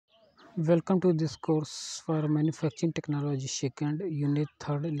Welcome to this course for manufacturing technology second unit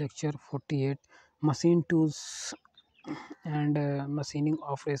third lecture 48 machine tools and machining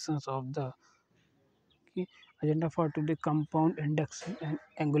operations of the key agenda for today compound indexing and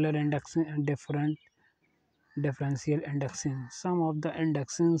angular indexing and differential indexing. Some of the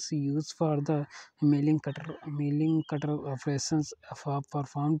indexings used for the milling cutter operations are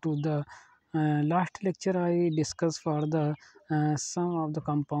performed to the last lecture I discussed for the some of the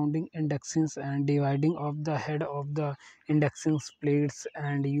compounding indexings and dividing of the head of the indexing plates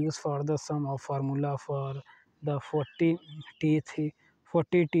and use for the sum of formula for the 40 teeth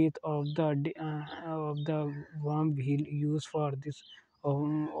 40 teeth of the worm wheel used for this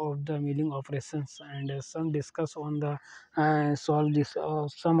of the milling operations and some discuss on the solve this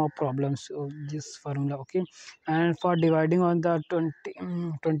some of problems of this formula. Okay, and for dividing on the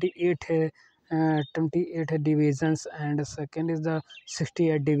 28 28 divisions, and second is the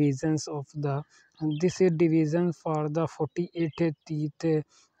 68 divisions of the, and this is division for the 48 teeth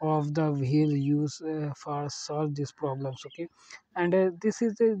of the wheel use for solve these problems. Okay, and this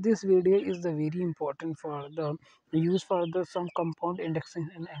video is the very important for the use for the some compound indexing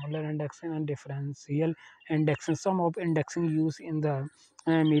and angular indexing and differential indexing. Some of indexing used in the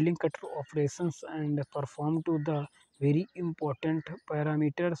milling cutter operations and perform to the very important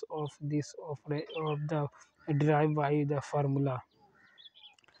parameters of this of the derived by the formula.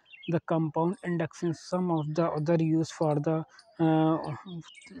 The compound indexing, some of the other use for the uh,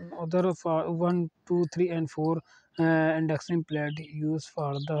 other for 1 2 3 and 4 indexing plate used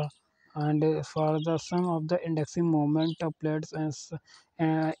for the, and for the sum of the indexing moment of plates and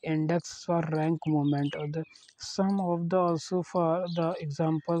index for rank moment of the some of the also for the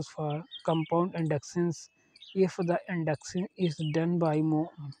examples for compound indexings. If the indexing is done by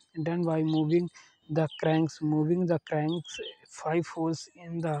moving the cranks 5 holes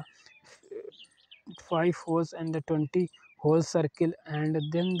in the 5 holes and the 20 hole circle, and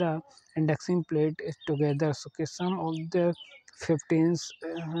then the indexing plate is together. So okay, some of the 15s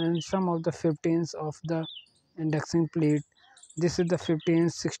and some of the 15s of the indexing plate. This is the 15,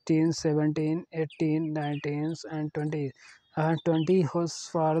 16, 17, 18, 19 and 20. 20 holes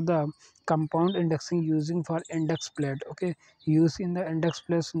for the compound indexing using for index plate. Okay, use in the index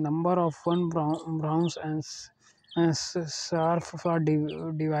plate number of one browns and sharp for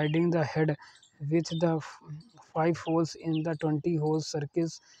dividing the head with the 5 holes in the 20 hole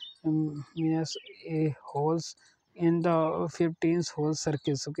circles, minus a holes in the 15 hole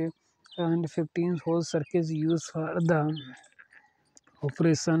circles. Okay, and 15 hole circles used for the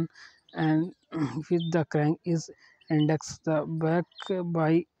operation, and with the crank is index the back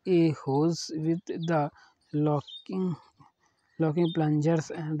by a hose with the locking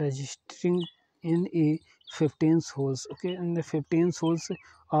plungers and registering in a 15 holes. Okay, in the 15 holes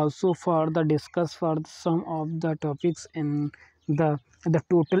also for the discuss for some of the topics in the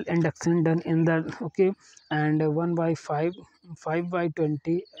total induction done in the. Okay, and 1 by 5, 5 by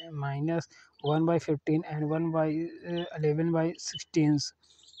 20 minus 1 by 15 and 1 by 11 by 16.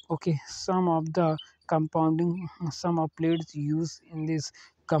 Okay, some of the compounding, some of plates used in this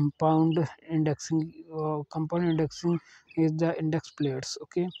compound indexing is the index plates.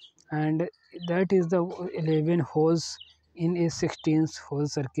 Okay, and that is the 11 holes in a 16th hole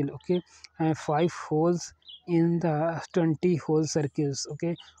circle. Okay, and 5 holes in the 20 hole circles.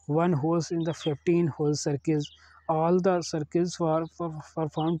 Okay, 1 holes in the 15 hole circles. All the circles were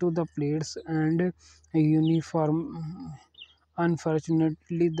found to the plates and uniform.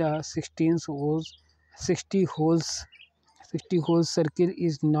 Unfortunately, the 60 holes 60 hole circle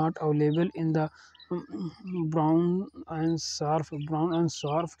is not available in the brown and surf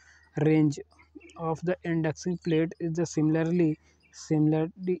range of the indexing plate. Is the similarly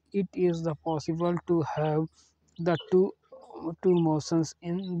it is the possible to have the two motions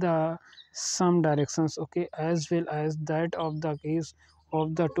in the some directions. Okay, as well as that of the case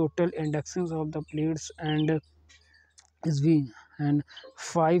of the total indexings of the plates and is V, and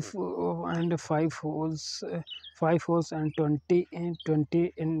 5 holes and 20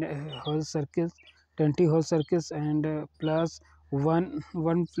 in whole circles, 20 whole circles, and plus one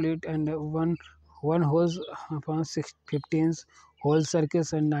plate and one hose upon 15 whole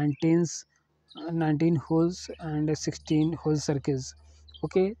circles and 19 holes and 16 whole circles.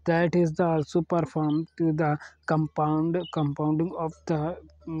 Okay, that is the also performed to the compounding of the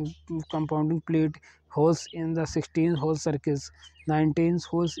compounding plate holes in the 16 hole circles, 19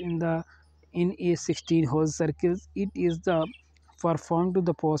 holes in a 16 hole circles. It is the performed to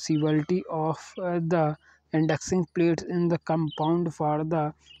the possibility of the indexing plates in the compound for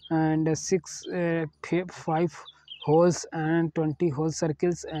the and 5 holes and 20 whole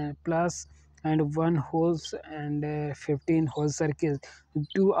circles plus and 1 holes and 15 whole circles.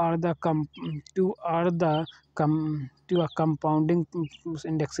 Two are the two are compounding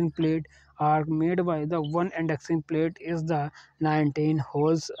indexing plate are made by the one indexing plate is the 19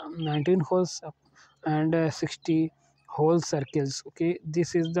 holes and 60 whole circles. Okay,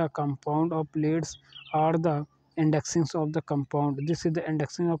 this is the compound of plates or the indexings of the compound. This is the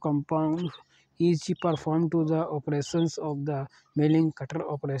indexing of compound each performed to the operations of the milling cutter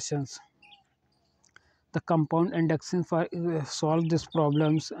operations. The compound indexing for solve these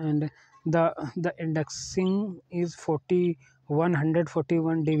problems, and the indexing is 40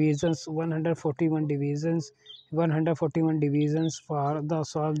 141 divisions 141 divisions for the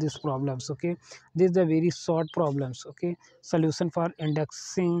solve these problems. Okay, these are very short problems. Okay, solution for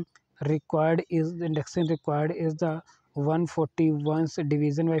indexing required is the 141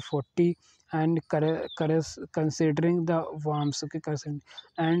 division by 40 and considering the worms. Okay,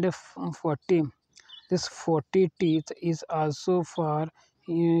 and 40, this 40 teeth is also for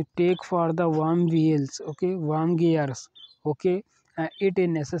take for the worm wheels. Okay, worm gears. Okay, it is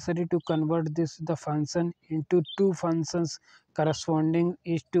necessary to convert this the function into two functions corresponding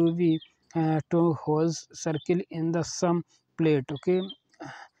is to be two holes circle in the sum plate. Okay,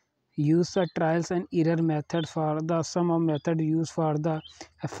 use the trials and error method for the sum of method used for the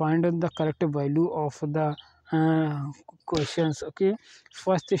find the correct value of the uh, questions. Okay,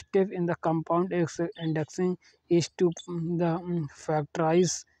 first step in the compound indexing is to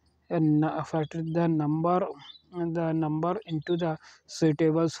factorize factor the number into the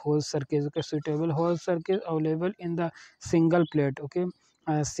suitable whole circuits. Okay, suitable whole circuit available in the single plate. Okay,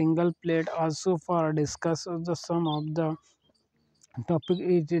 single plate also for discuss the sum of the topic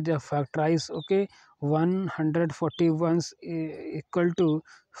is the factorize. Okay, 141 equal to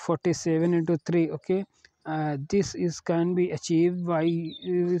 47 into 3. Okay, this is can be achieved by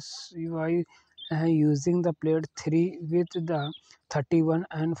using the plate 3 with the 31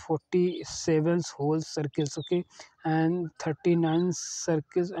 and 47 whole circles. Okay, and 39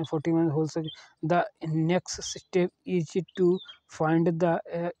 circles and 41 whole circles. The next step is to find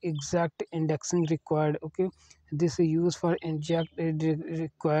the exact indexing required. Okay, this is used for inject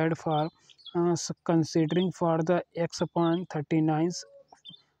required for considering for the x upon 39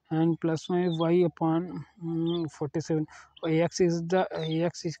 and plus my y upon 47. X is the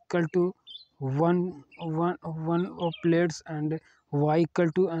x is equal to one of plates and y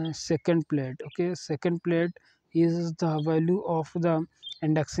equal to second plate. Okay, second plate is the value of the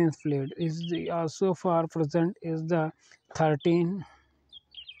indexing plate is also for present is the 13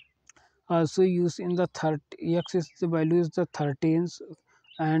 also used in the 30. X is the value is the 13th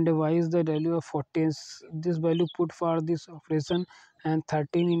and y is the value of 14th. This value put for this operation and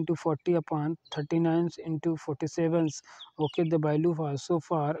 13 into 40 upon 39 into 47. Okay, the value also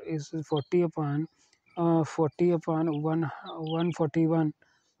for is 40 upon 141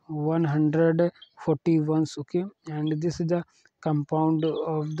 141. Okay, and this is the compound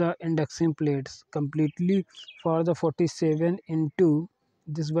of the indexing plates completely for the 47 into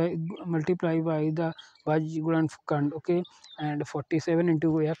this by multiply by the Gulanfkand. Okay, and 47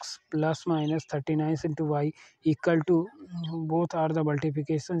 into x plus minus 39 into y equal to both are the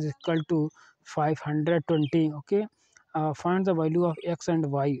multiplications equal to 520. Okay, find the value of x and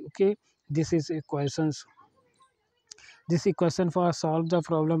y. Okay, this is equations. This equation for solve the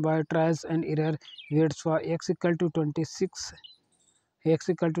problem by trials and error weights for x equal to 26,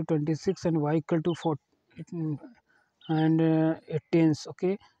 and y equal to 4 and 18.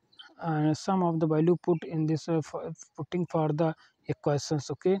 Okay, sum of the value put in this putting for the equations.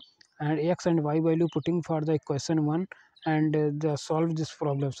 Okay, and x and y value putting for the equation 1 and the solve this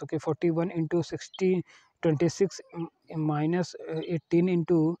problems. Okay, 41 into 60 26 minus 18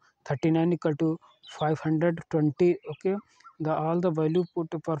 into 39 equal to 520. Okay, the all the value put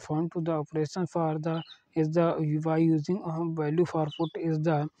performed to the operation for the is the by using value for put is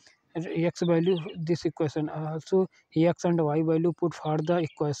the x value this equation also x and y value put for the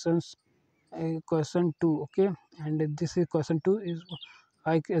equations equation 2. Okay, and this is equation 2 is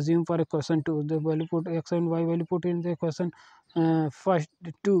I assume for equation 2 the value put x and y value put in the equation first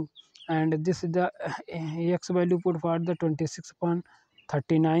 2, and this is the x value put for the 26 upon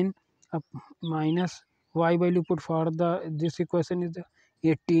 39 minus y value put for the this equation is the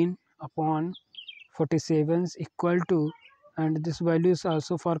 18 upon 47 equal to, and this value is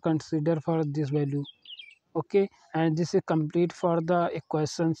also for consider for this value. Okay, and this is complete for the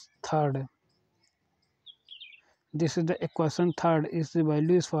equations third. This is the equation third is the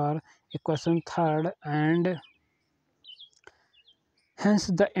values for equation third, and Hence,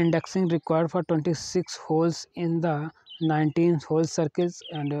 the indexing required for 26 holes in the 19 hole circuits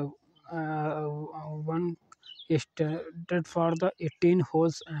and one is stated for the 18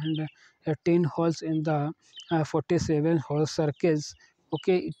 holes and 18 holes in the 47 hole circuits.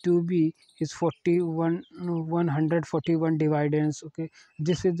 Okay, to be is 41 141 dividends. Okay,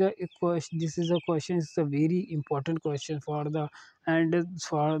 this is the question. This is a question. It's a very important question for the and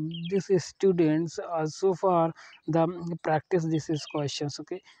for these students also for the practice this is questions.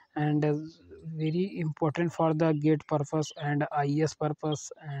 Okay, and very important for the gate purpose and IES purpose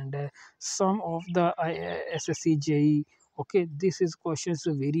and some of the SSC JE. Okay, this is questions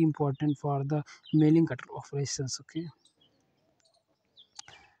very important for the mailing cutter operations. Okay,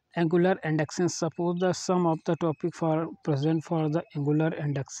 angular indexing. Suppose the sum of the topic for present for the angular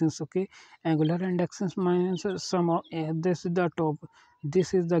indexings. Okay, angular indexings means sum of this is the top,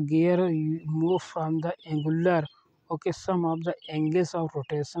 this is the gear you move from the angular. Okay, sum of the angles of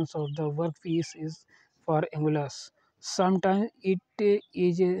rotations of the workpiece is for angulars. Sometimes it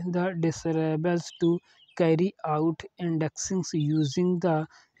is the desirables to carry out indexings using the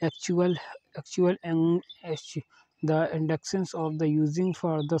actual actual the indexings of the using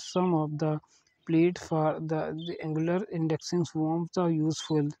for the sum of the plate for the angular indexings forms are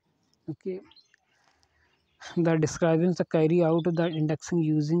useful. Okay, the describing the carry out the indexing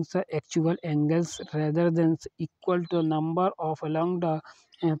using the actual angles rather than equal to number of along the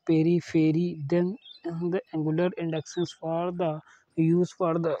periphery. Then the angular indexings for the use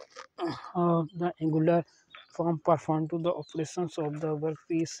for the angular form performed to the operations of the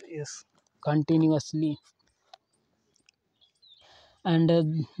workpiece is continuously and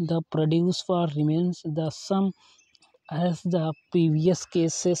the produce for remains the sum as the previous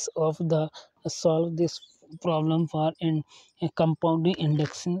cases of the solve this problem for in compounding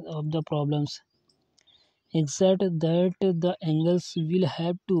indexing of the problems exact that the angles will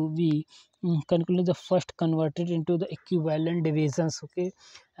have to be calculated the first converted into the equivalent divisions. Okay,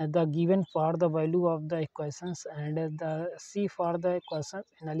 the given for the value of the equations and the C for the equation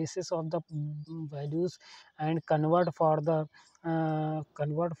analysis of the values and convert for the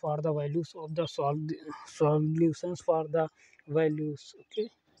values of the solutions for the values. Okay,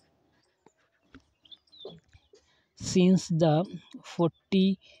 since the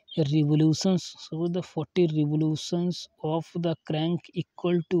 40 revolutions, so the 40 revolutions of the crank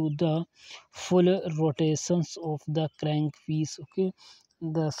equal to the full rotations of the crank piece. Okay,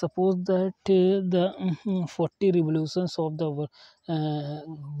 the suppose that the 40 revolutions of the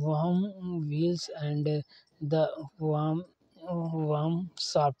worm wheels and the worm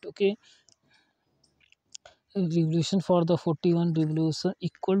shaft. Okay, revolution for the 41 revolution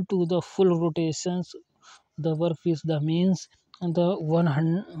equal to the full rotations the workpiece the means the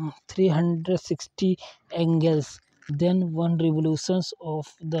 100 360 angles, then one revolutions of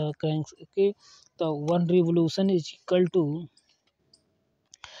the cranks. Okay, the one revolution is equal to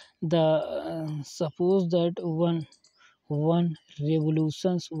the suppose that one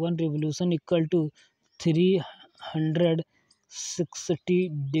revolution equal to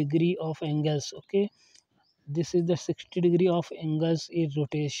 360 degree of angles. Okay, this is the 60 degree of angles is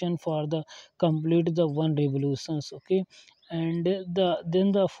rotation for the complete the one revolutions. Okay, and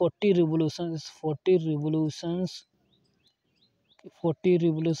then the 40 revolutions 40 revolution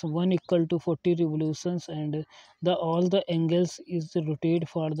 1 equal to 40 revolutions and the all the angles is rotate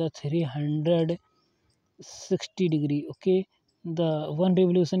for the 360 degree. Okay, the one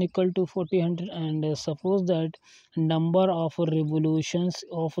revolution equal to 40 and suppose that number of revolutions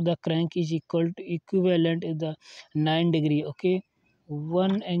of the crank is equal to equivalent is the 9 degree. Okay,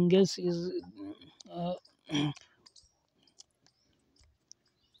 one angles is uh,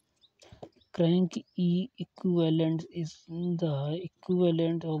 crank e equivalent is the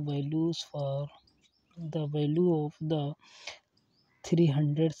equivalent of values for the value of the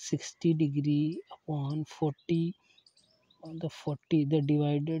 360 degree upon 40 on the 40 the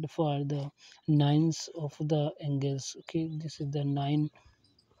divided for the nines of the angles. Okay, this is the 9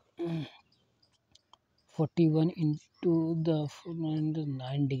 41 into and the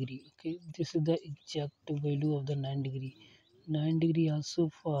 9 degree. Okay, this is the exact value of the 9 degree. 9 degree also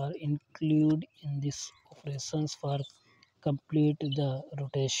for include in this operations for complete the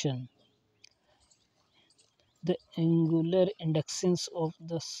rotation. The angular indexings of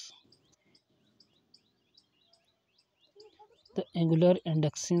the angular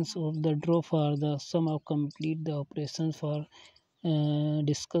indexings of the draw for the sum of complete the operations for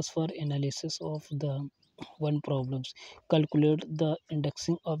discuss for analysis of the one problems. Calculate the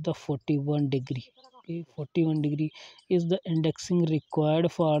indexing of the 41 degree. Okay, 41 degree is the indexing required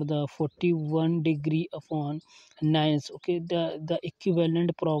for the 41 degree upon 9. Okay, the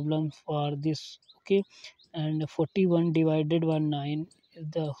equivalent problem for this. Okay, and 41 divided by 9,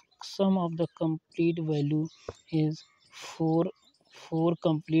 the sum of the complete value is 4 4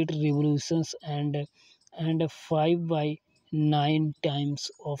 complete revolutions, and 5 by 9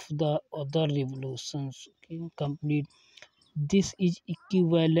 times of the other revolutions. Okay, complete. This is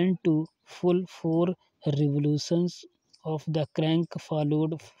equivalent to full 4 revolutions of the crank,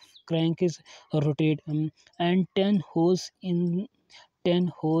 followed crank is rotate, and 10 holes in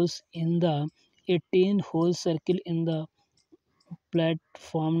the 18 hole circle in the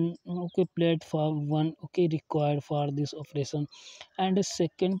platform. Okay, platform 1, okay, required for this operation. And the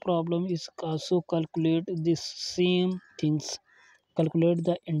second problem is also calculate this same things. Calculate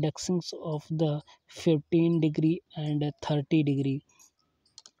the indexings of the 15 degree and 30 degree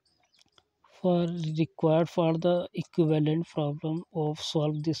for required for the equivalent problem of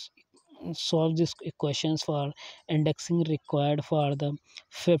solve these equations for indexing required for the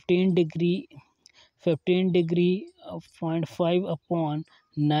 15 degree 15 degree of 0.5 upon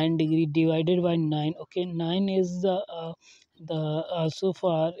 9 degree divided by 9. Okay, 9 is the also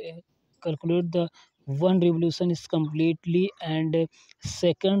for calculate the one revolution is completely, and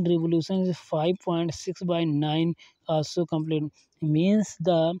second revolution is 5.6 by 9 also complete, means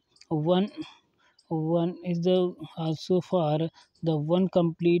the one one is the also for the one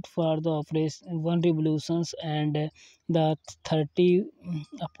complete for the operation one revolutions, and the 30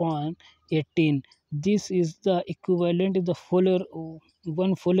 upon 18. This is the equivalent of the fuller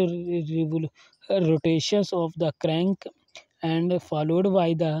one fuller rotations of the crank, and followed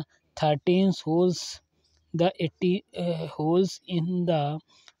by the 13 holes, the 80 holes in the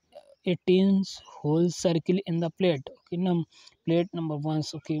 18 hole circle in the plate. Okay, plate number 1.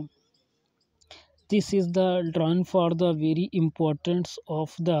 Okay, this is the run for the very importance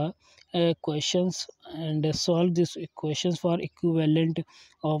of the questions, and solve these equations for equivalent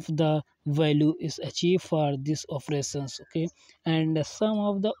of the value is achieved for these operations. Okay, and some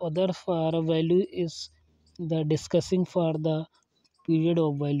of the other for value is the discussing for the period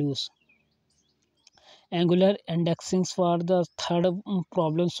of values. Angular indexings for the third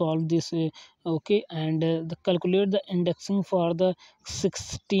problem solve this. Okay, and the calculate the indexing for the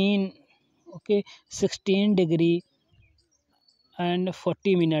 16. Okay, 16 degree and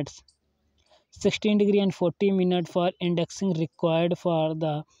 40 minutes, 16 degree and 40 minutes for indexing required for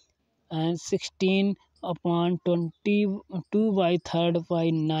the, and 16 upon 22 by 3rd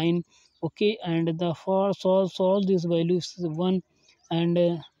by 9. Okay, and the for solve this value is 1, and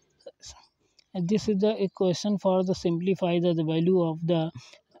this is the equation for the simplify the value of the,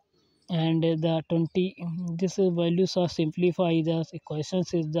 and the 20, this values are simplify the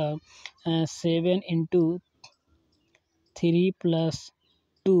equations is the 7 into 3 plus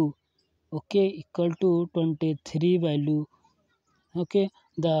 2, okay, equal to 23 value. Okay,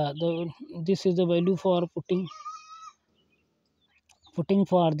 the this is the value for putting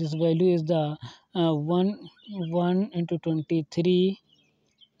for this value is the 1 into 23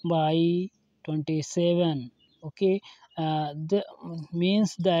 by 27. Okay, the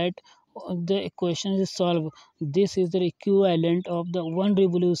means that the equation is solved. This is the equivalent of the one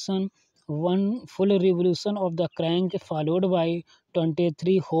full revolution of the crank, followed by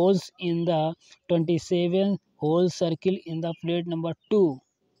 23 holes in the 27 hole circle in the plate number 2.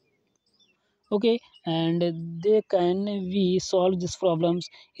 Okay, and they can we solve these problems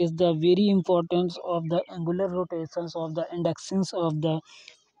is the very importance of the angular rotations of the indexings of the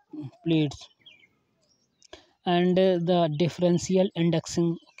plates, and the differential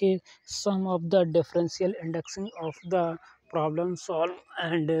indexing. Okay, some of the differential indexing of the problem solve,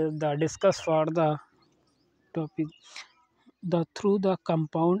 and the discuss for the topic the through the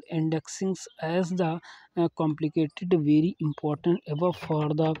compound indexings as the complicated very important above for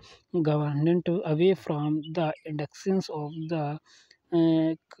the government away from the indexings of the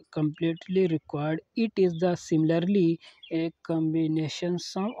completely required. It is the similarly a combination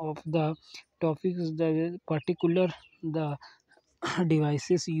some of the topics the particular the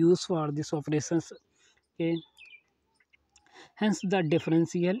devices used for these operations. Okay. Hence, the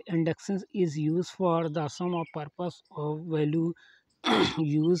differential indexes is used for the sum of purpose of value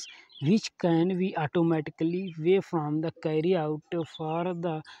use, which can be automatically way from the carry out for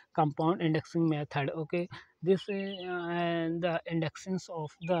the compound indexing method. Okay, this and the indexings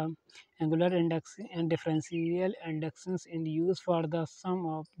of the angular indexing and differential indexings in use for the sum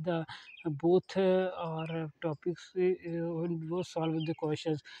of the both or topics both solve the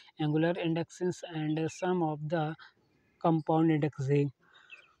questions angular indexings and sum of the compound indexing.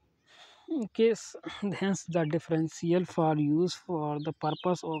 case. Hence the differential for use for the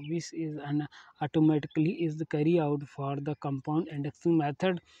purpose of which is an automatically is the carry out for the compound indexing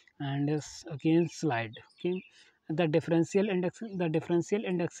method and is again slide. Okay, the differential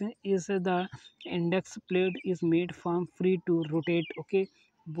indexing is the index plate is made from free to rotate. Okay,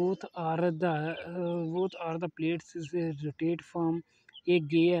 both are the plates is rotate from a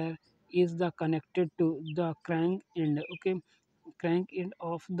gear is the connected to the crank end. Okay, crank end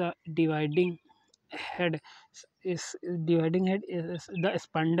of the head is dividing head is the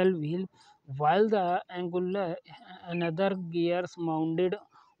spindle wheel, while the angular another gears mounted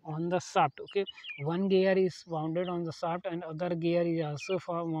on the shaft. Okay, one gear is mounted on the shaft and other gear is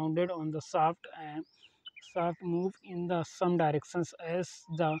also mounted on the shaft, and shaft move in the some directions as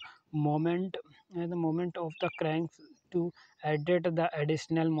the moment of the crank to added the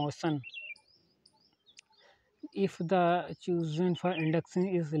additional motion. If the chosen for induction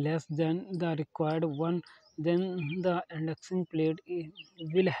is less than the required one, then the induction plate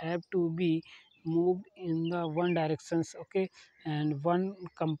will have to be moved in the one directions. Okay, and one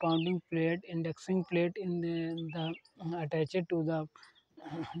compounding plate, induction plate in the attached to the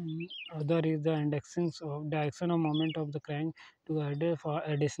other is the induction of direction of moment of the crank to add for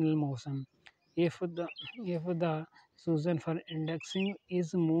additional motion. If the chosen for indexing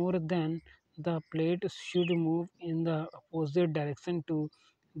is more than the plate should move in the opposite direction to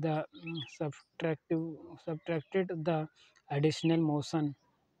the subtracted the additional motion.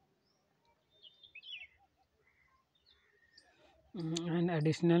 And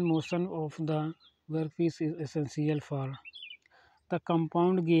additional motion of the workpiece is essential for the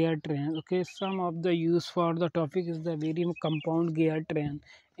compound gear train. Okay, some of the use for the topic is the very compound gear train.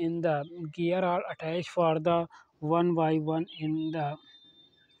 In the gear are attached for the one by one in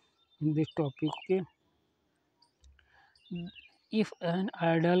this topic. Okay, if an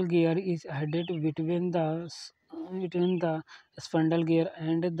idle gear is added between the spindle gear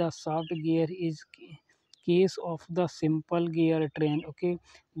and the shaft gear is case of the simple gear train. Okay,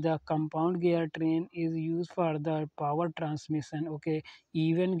 the compound gear train is used for the power transmission. Okay,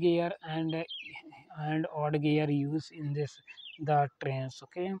 even gear and odd gear use in this the trains.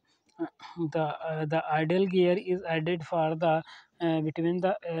 Okay, the idle gear is added for the between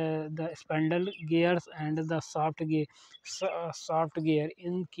the spindle gears and the soft gear.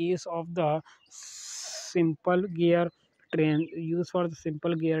 In case of the simple gear train, used for the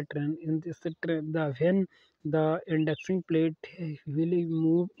simple gear train, in this train, the when the induction plate will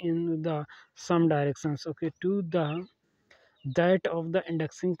move in the some directions. Okay, to the that of the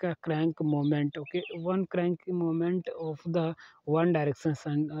induction crank moment. Okay, one crank moment of the one direction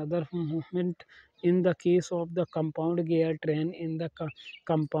and other movement. In the case of the compound gear train, in the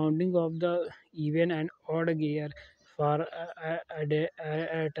compounding of the even and odd gear for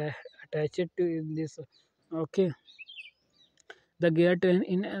attached to in this. Okay, the gear train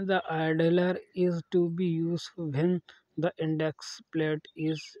in the idler is to be used when the index plate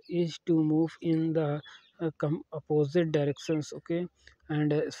is to move in the opposite directions. Okay,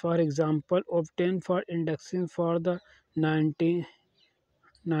 and for example, obtain for induction for the 19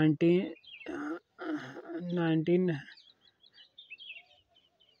 19 19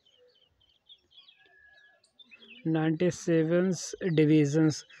 97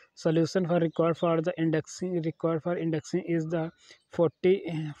 divisions. Solution for required for indexing is the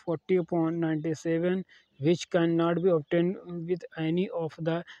 40 upon 97, which cannot be obtained with any of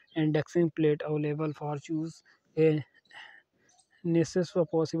the indexing plate available. For choose a necessary for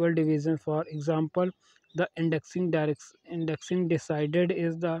possible division. For example, the indexing decided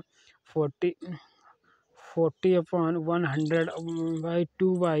is the 40 40 upon 100 by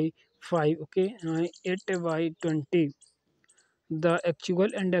 2 by 5. Okay, 8 by 20. The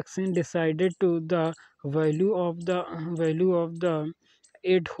actual indexing decided to the value of the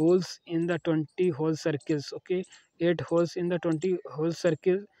 8 holes in the 20 hole circles. Okay, 8 holes in the 20 hole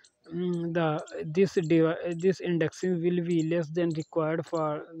circle. This indexing will be less than required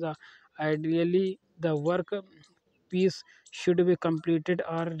for the ideally the work piece should be completed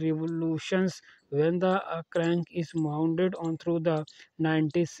or revolutions when the crank is mounted on through the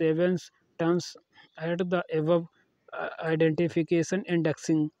 97 turns at the above identification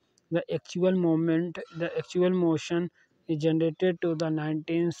indexing. The actual motion is generated to the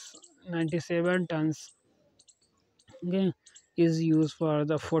 1997 tons. Okay, is used for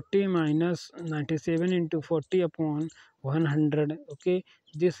the 40 minus 97 into 40 upon 100. Okay,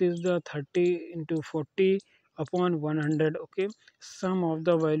 this is the 30 into 40 upon 100. Okay, some of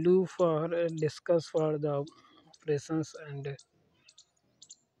the value for discuss for the operations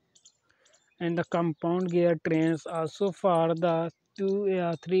and the compound gear trains also for the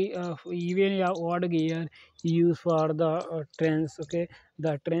two, three, even odd gear used for the trains. Okay,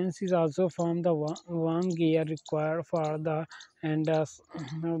 the trains is also from the one gear required for the, and the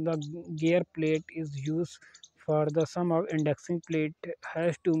gear plate is used for the sum of indexing plate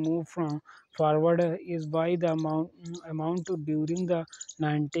has to move from forward is by the amount during the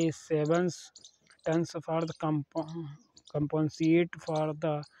 97 tons for the compensate for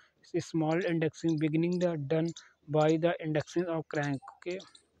the small indexing beginning the done by the indexing of crank. Okay,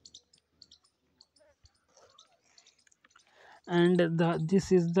 and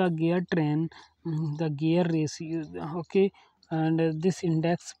this is the gear train, the gear ratio. Okay, and this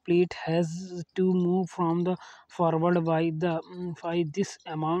index plate has to move from the forward by this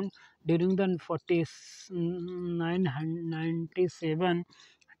amount during the 997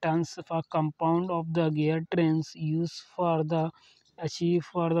 tons for compound of the gear trains used for the achieve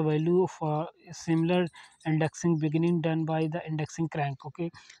for the value for similar indexing beginning done by the indexing crank.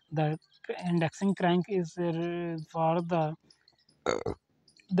 Okay, the indexing crank is for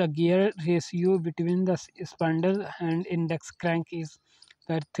the gear ratio between the spindle and index crank is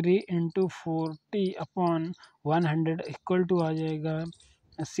that 3 into 40 upon 100 equal to आ जाएगा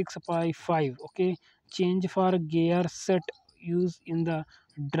 6/5. Okay, change for gear set used in the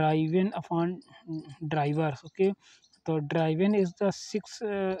driven upon drivers. Okay, so driven is the 6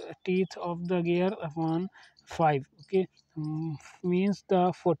 teeth of the gear upon 5. Okay, means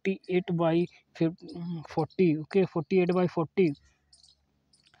the 48 by 40. Okay, 48 by 40.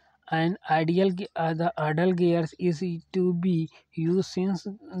 An the idle gears is to be used since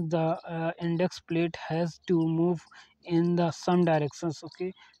the index plate has to move in the some directions.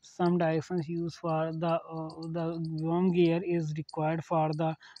 Okay, some directions used for the worm gear is required for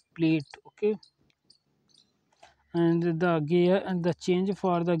the plate. Okay, and the change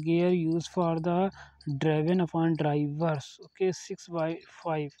for the gear used for the driven upon drivers. Okay,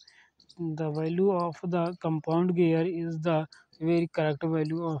 6/5. The value of the compound gear is the very correct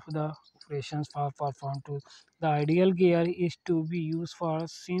value of the operations for performed to. The ideal gear is to be used for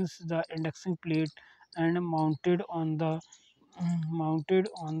since the indexing plate and mounted on the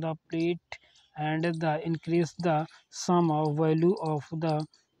plate and the increase the sum of value of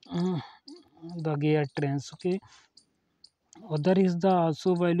mm, the gear trains. Okay, other is the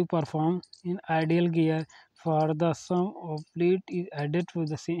also value performed in ideal gear for the sum of plate is added to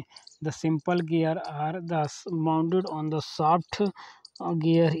the simple gear are thus mounted on the soft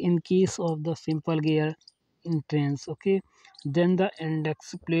gear in case of the simple gear in trains. Okay, then the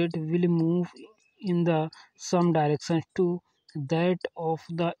index plate will move in the some direction to that of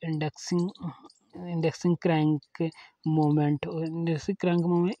the indexing crank moment. Indexing crank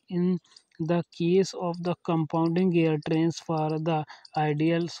moment in the case of the compounding gear trains for the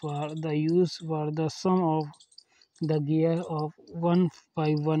ideals for the use for the sum of the gear of 1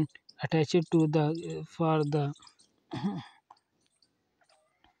 by 1 attached to the for the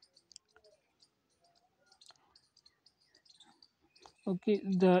okay,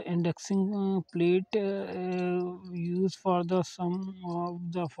 the indexing plate used for the sum of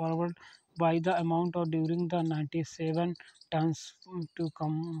the forward by the amount of during the 97 tons to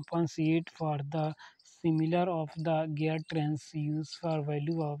compensate for the similar of the gear trains used for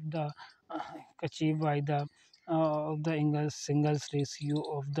value of the achieved by the of the singles ratio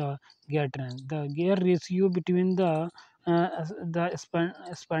of the gear train. The gear ratio between the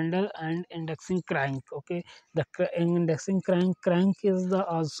spindle and indexing crank. Okay, the indexing crank is the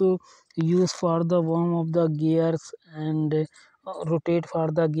also used for the worm of the gears and rotate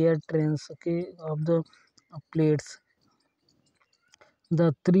for the gear trains. Okay, of the plates.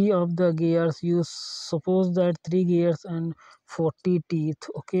 The three of the gears you suppose that three gears and 40 teeth.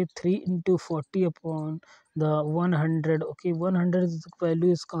 Okay, 3 into 40 upon the 100. Okay, 100 is the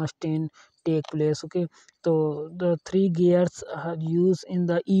value is constant take place. Okay, so the three gears are used in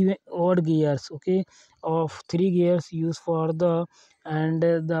the even odd gears. Okay, of three gears used for the and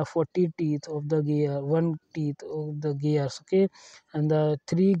the 40 teeth of the gear, one teeth of the gears. Okay, and the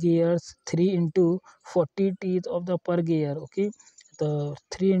three gears 3 into 40 teeth of the per gear. Okay, the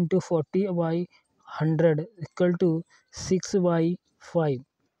 3 into 40 by 100 equal to 6 by 5.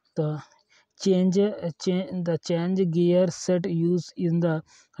 The the change gear set used in the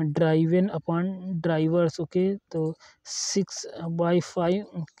driven upon drivers. Okay, so 6 by 5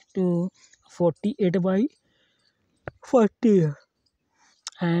 to 48 by 40,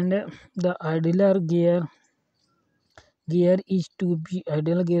 and the ideal gear is to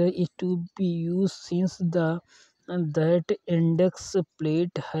be used since that index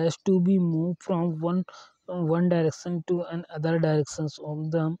plate has to be moved from one direction to another directions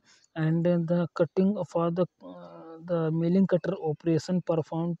of them, and the cutting for the milling cutter operation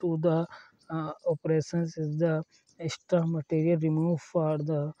performed to the operations is the extra material removed for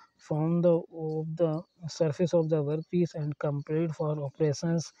the from the surface of the workpiece and complete for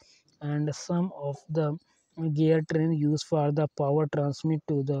operations, and some of the gear train used for the power transmit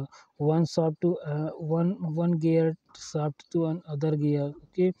to the one shaft to one gear shaft to another gear.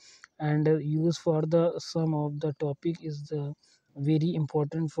 Okay, and use for the some of the topic is the very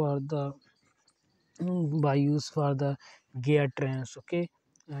important for the by use for the gear trains. Okay,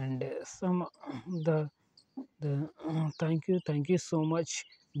 and some the thank you so much,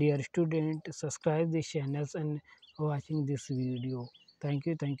 dear student. Subscribe the channels and watching this video. Thank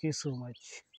you so much.